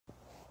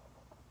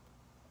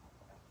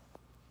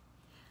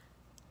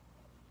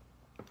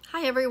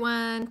Hi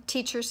everyone,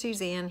 Teacher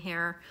Suzanne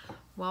here.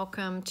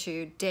 Welcome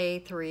to day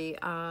 3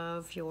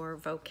 of your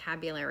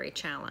vocabulary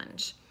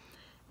challenge.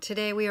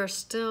 Today we are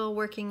still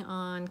working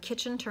on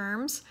kitchen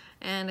terms,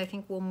 and I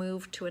think we'll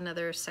move to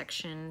another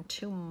section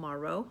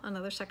tomorrow,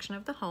 another section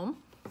of the home.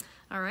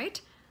 All right,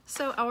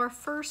 so our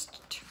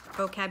first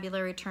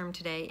vocabulary term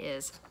today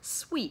is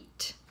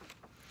sweet.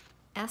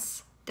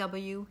 S-W-E-E-T,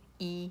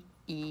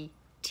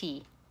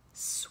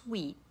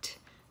 sweet.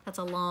 That's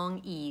a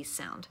long E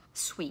sound,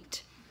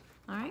 sweet.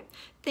 All right,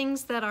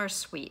 things that are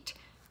sweet: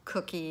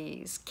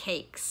 cookies,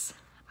 cakes,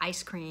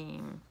 ice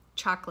cream,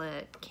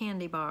 chocolate,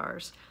 candy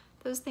bars.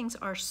 Those things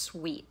are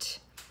sweet.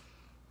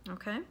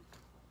 Okay.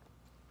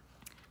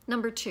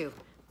 Number 2,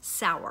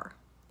 sour.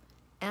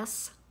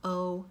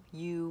 S-O-U-R,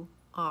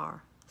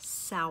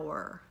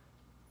 sour,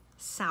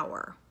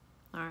 sour.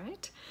 All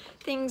right,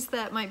 things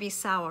that might be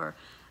sour.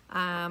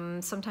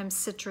 Sometimes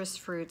citrus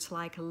fruits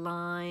like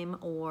lime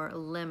or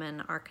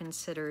lemon are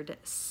considered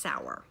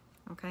sour.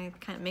 Okay, it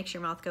kind of makes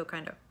your mouth go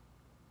kind of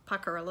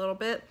pucker a little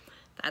bit.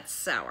 That's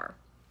sour.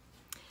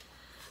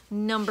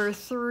 Number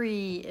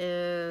 3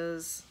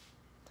 is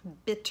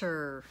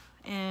bitter.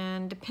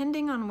 And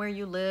depending on where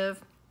you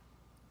live,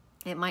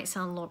 it might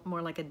sound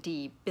more like a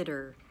D,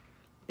 bitter,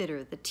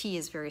 bitter. The T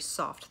is very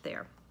soft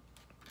there.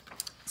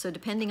 So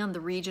depending on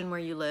the region where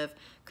you live,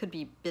 could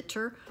be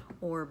bitter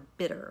or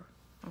bitter,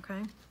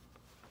 okay?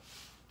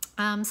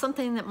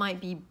 Something that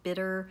might be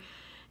bitter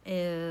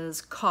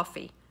is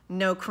coffee.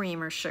 No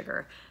cream or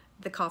sugar.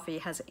 The coffee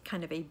has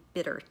kind of a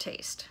bitter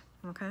taste,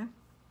 okay?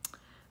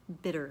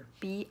 Bitter,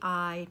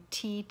 B-I-T-T-E-R,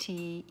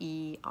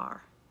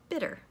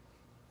 bitter.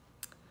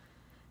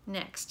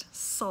 Next,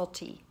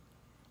 salty,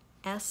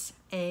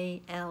 S-A-L-T-Y,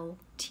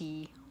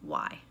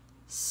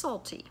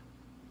 salty.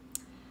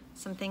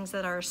 Some things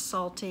that are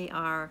salty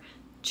are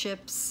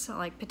chips,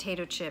 like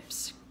potato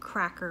chips,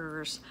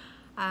 crackers,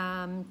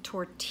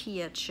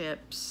 tortilla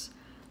chips,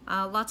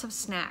 lots of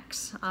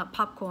snacks,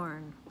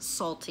 popcorn,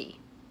 salty.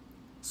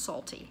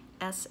 Salty,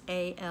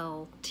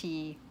 S-A-L-T-Y,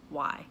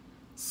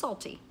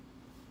 salty.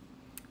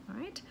 All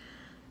right,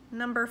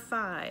 number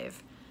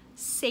 5,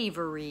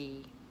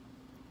 savory,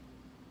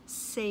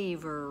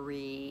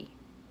 savory,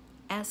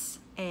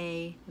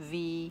 S-A-V-O-R-Y,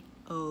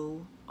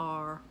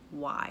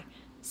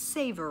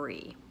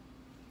 savory.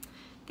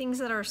 Things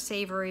that are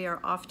savory are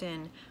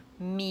often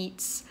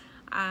meats,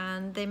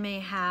 and they may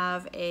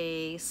have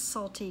a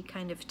salty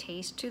kind of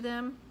taste to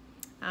them.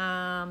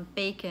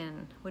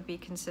 Bacon would be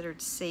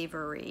considered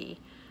savory.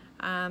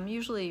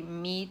 Usually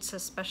meats,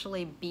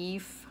 especially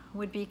beef,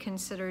 would be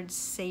considered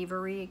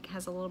savory. It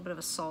has a little bit of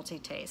a salty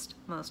taste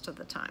most of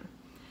the time.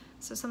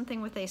 So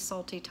something with a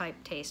salty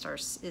type taste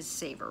is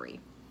savory.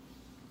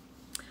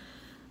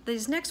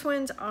 These next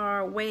ones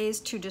are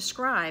ways to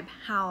describe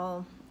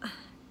how,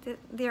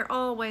 they're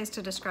all ways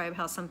to describe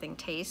how something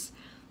tastes,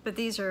 but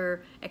these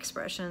are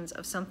expressions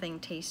of something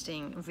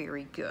tasting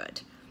very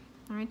good.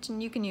 All right,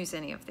 and you can use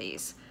any of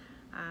these.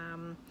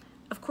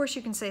 Of course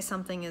you can say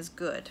something is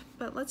good,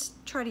 but let's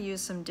try to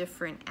use some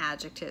different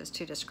adjectives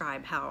to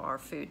describe how our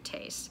food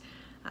tastes.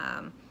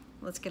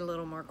 Let's get a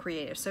little more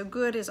creative. So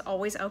good is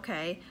always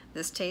okay.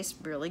 This tastes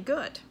really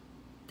good.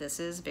 This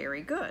is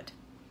very good.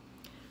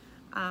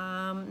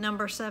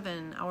 Number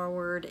 7, our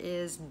word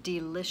is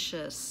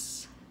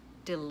delicious.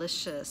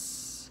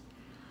 Delicious.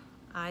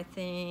 I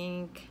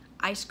think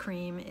ice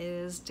cream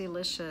is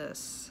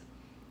delicious.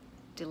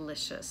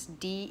 Delicious,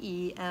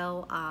 D-E-L-I-C-I-O-U-S,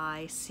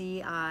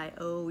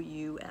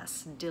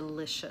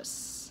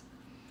 delicious.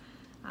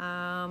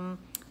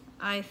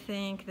 I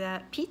think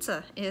that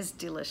pizza is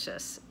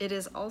delicious. It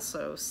is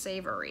also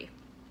savory.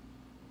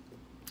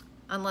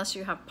 Unless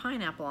you have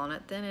pineapple on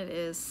it, then it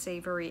is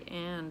savory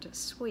and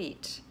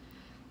sweet.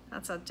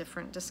 That's a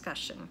different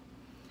discussion.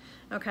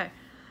 Okay,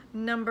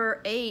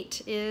 number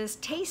 8 is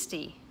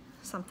tasty.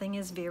 Something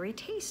is very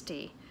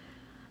tasty.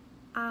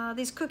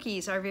 These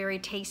cookies are very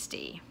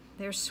tasty.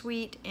 They're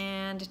sweet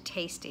and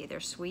tasty. They're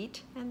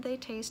sweet and they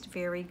taste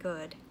very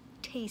good.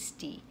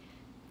 Tasty.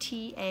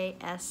 T-A-S-T-Y.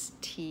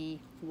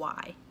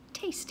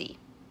 Tasty.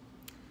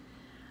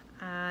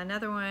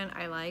 Another one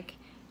I like,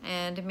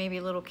 and maybe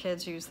little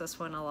kids use this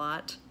one a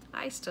lot.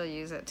 I still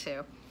use it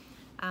too.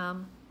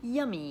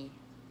 Yummy.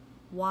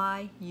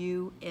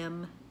 Y-U-M-M-Y.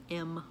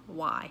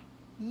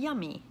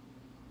 Yummy.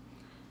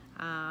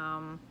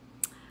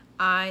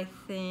 I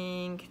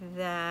think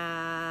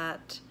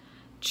that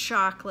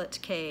chocolate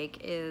cake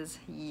is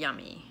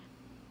yummy.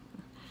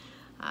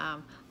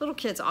 Little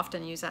kids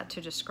often use that to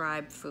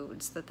describe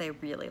foods that they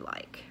really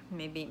like.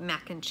 Maybe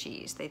mac and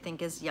cheese they think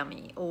is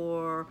yummy,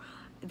 or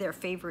their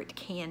favorite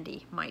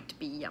candy might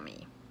be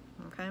yummy.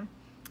 Okay.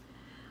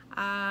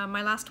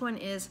 My last one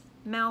is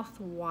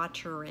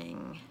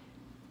mouth-watering.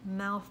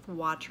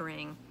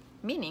 Mouth-watering,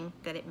 meaning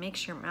that it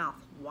makes your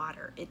mouth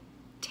water. It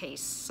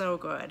tastes so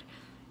good.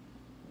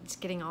 It's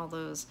getting all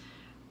those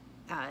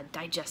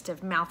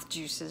digestive mouth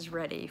juices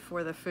ready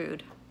for the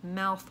food.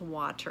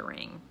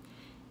 Mouth-watering.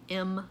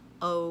 M-O-U-T-H-W-A-T-E-R-I-N-G.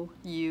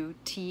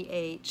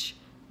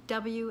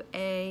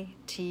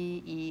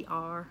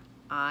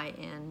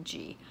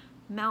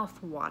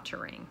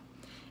 Mouth-watering.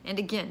 And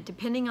again,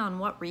 depending on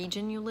what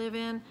region you live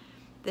in,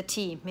 the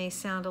T may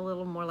sound a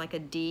little more like a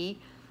D,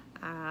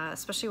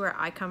 especially where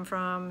I come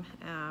from,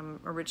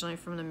 originally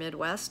from the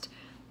Midwest.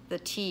 The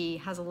T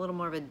has a little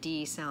more of a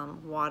D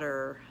sound,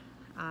 water,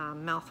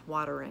 mouth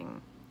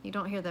watering. You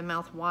don't hear the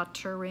mouth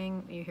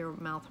watering, you hear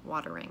mouth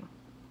watering.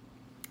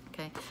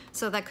 Okay,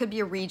 so that could be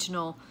a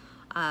regional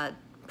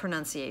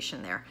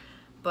pronunciation there,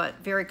 but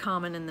very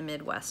common in the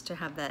Midwest to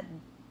have that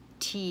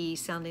T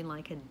sounding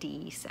like a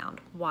D sound,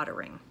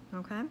 watering,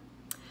 okay?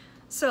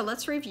 So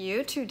let's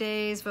review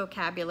today's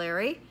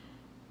vocabulary.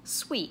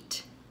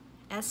 Sweet,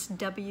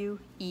 S-W-E-E-T,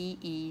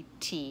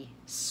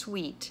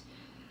 sweet.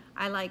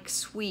 I like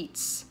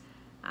sweets.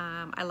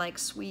 I like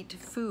sweet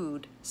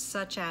food,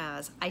 such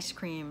as ice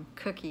cream,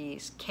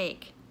 cookies,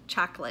 cake,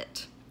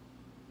 chocolate.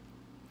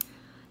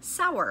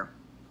 Sour.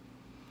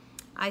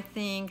 I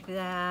think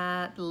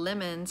that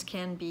lemons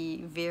can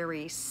be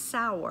very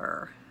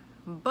sour,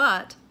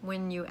 but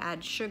when you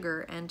add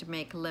sugar and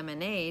make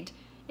lemonade,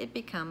 it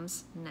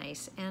becomes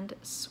nice and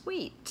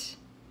sweet.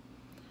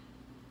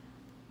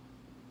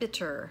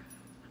 Bitter.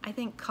 I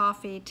think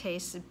coffee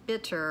tastes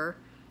bitter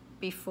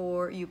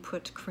before you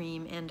put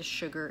cream and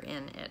sugar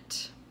in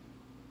it.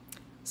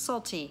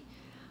 Salty.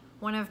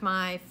 One of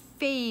my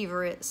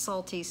favorite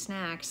salty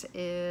snacks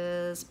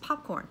is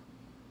popcorn.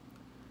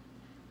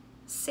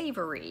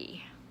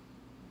 Savory.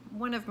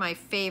 One of my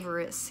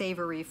favorite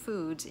savory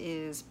foods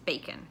is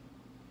bacon.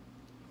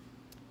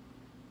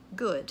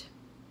 Good.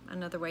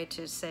 Another way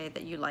to say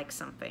that you like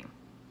something.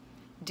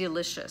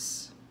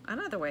 Delicious.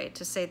 Another way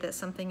to say that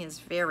something is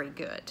very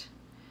good.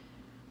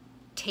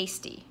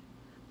 Tasty.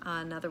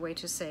 Another way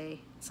to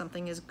say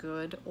something is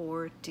good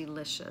or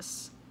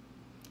delicious.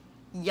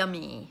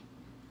 Yummy.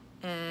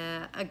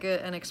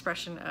 An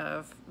expression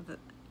of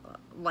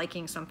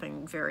liking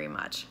something very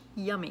much.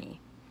 Yummy.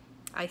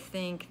 I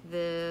think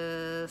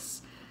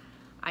this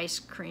ice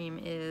cream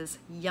is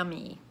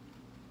yummy.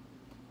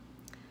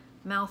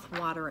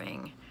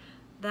 Mouth-watering.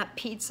 That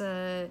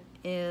pizza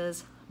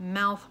is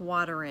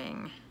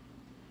mouth-watering.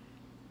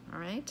 All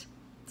right,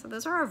 so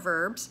those are our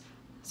verbs.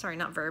 Sorry,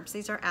 not verbs,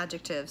 these are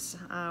adjectives,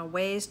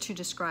 ways to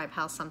describe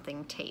how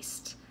something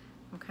tastes,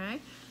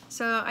 okay?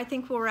 So I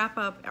think we'll wrap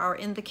up our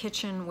In the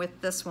Kitchen with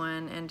this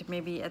one, and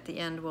maybe at the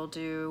end we'll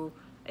do,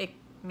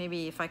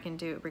 maybe if I can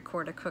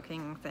record a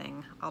cooking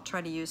thing, I'll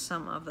try to use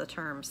some of the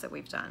terms that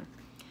we've done.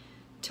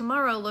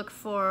 Tomorrow, look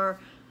for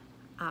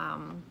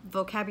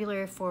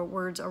vocabulary for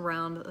words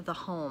around the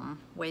home,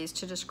 ways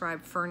to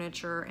describe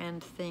furniture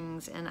and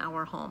things in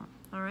our home,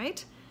 all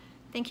right?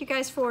 Thank you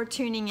guys for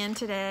tuning in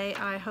today.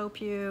 I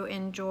hope you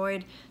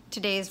enjoyed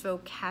today's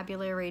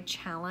vocabulary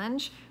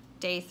challenge,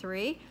 day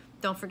 3.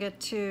 Don't forget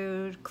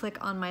to click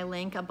on my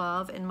link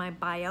above in my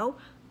bio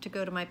to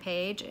go to my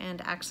page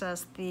and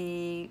access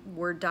the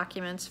Word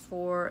documents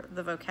for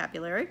the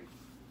vocabulary.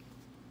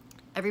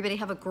 Everybody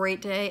have a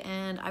great day,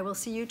 and I will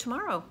see you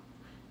tomorrow.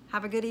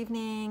 Have a good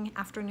evening,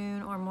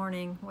 afternoon, or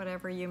morning,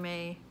 wherever you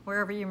may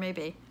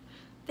be.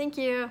 Thank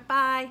you.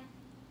 Bye.